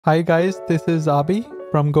Hi guys, this is Abhi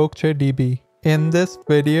from Gokcedb. In this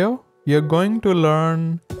video, you're going to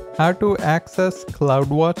learn how to access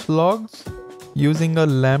CloudWatch logs using a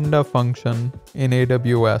Lambda function in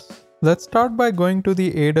AWS. Let's start by going to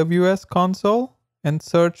the AWS console and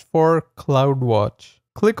search for CloudWatch.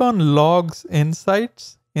 Click on Logs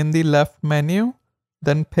Insights in the left menu,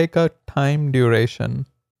 then pick a time duration.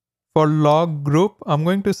 For log group, I'm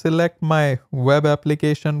going to select my web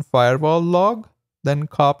application firewall log, then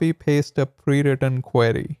copy paste a pre-written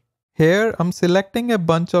query. Here I'm selecting a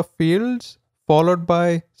bunch of fields followed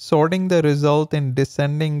by sorting the result in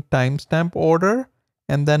descending timestamp order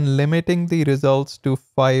and then limiting the results to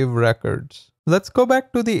 5 records. Let's go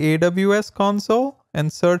back to the AWS console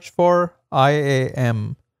and search for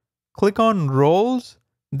IAM. Click on roles,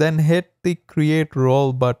 then hit the create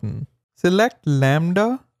role button. Select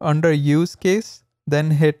Lambda under use case,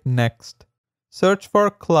 then hit next. Search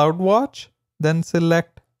for CloudWatch, then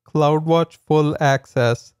select CloudWatch Full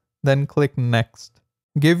Access, then click Next.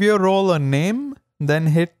 Give your role a name, then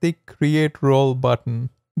hit the Create Role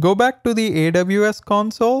button. Go back to the AWS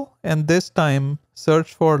console and this time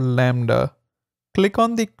search for Lambda. Click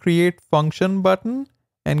on the Create Function button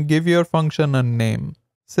and give your function a name.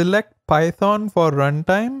 Select Python for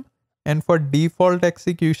runtime and for default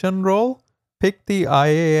execution role, pick the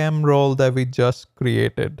IAM role that we just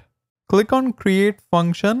created. Click on Create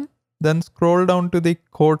Function, then scroll down to the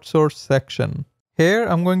code source section. Here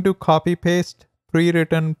I'm going to copy paste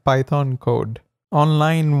pre-written Python code. On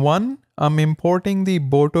line 1, I'm importing the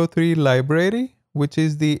Boto3 library, which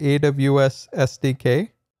is the AWS SDK.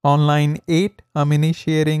 On line 8, I'm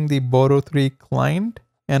initiating the Boto3 client.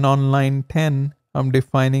 And on line 10, I'm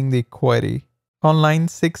defining the query. On line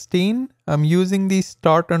 16, I'm using the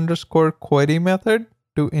start_query method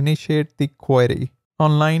to initiate the query.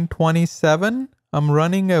 On line 27, I'm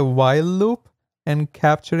running a while loop and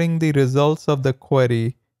capturing the results of the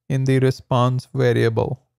query in the response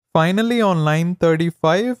variable. Finally, on line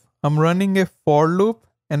 35, I'm running a for loop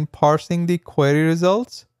and parsing the query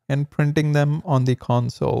results and printing them on the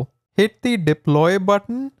console. Hit the deploy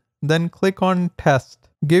button, then click on test.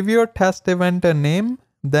 Give your test event a name,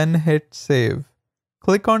 then hit save.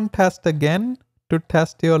 Click on test again to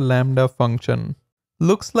test your Lambda function.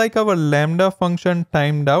 Looks like our Lambda function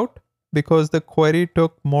timed out because the query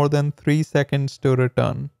took more than 3 seconds to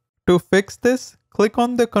return. To fix this, click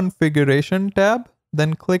on the Configuration tab,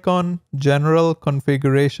 then click on General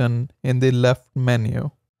Configuration in the left menu.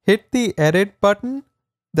 Hit the Edit button,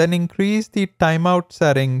 then increase the timeout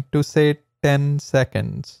setting to say 10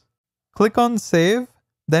 seconds. Click on Save,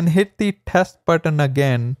 then hit the Test button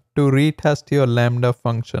again to retest your Lambda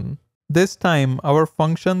function. This time, our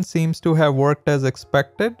function seems to have worked as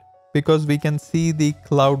expected, because we can see the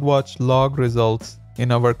CloudWatch log results in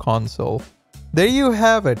our console. There you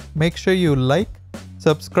have it. Make sure you like,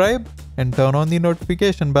 subscribe, and turn on the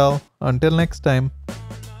notification bell. Until next time.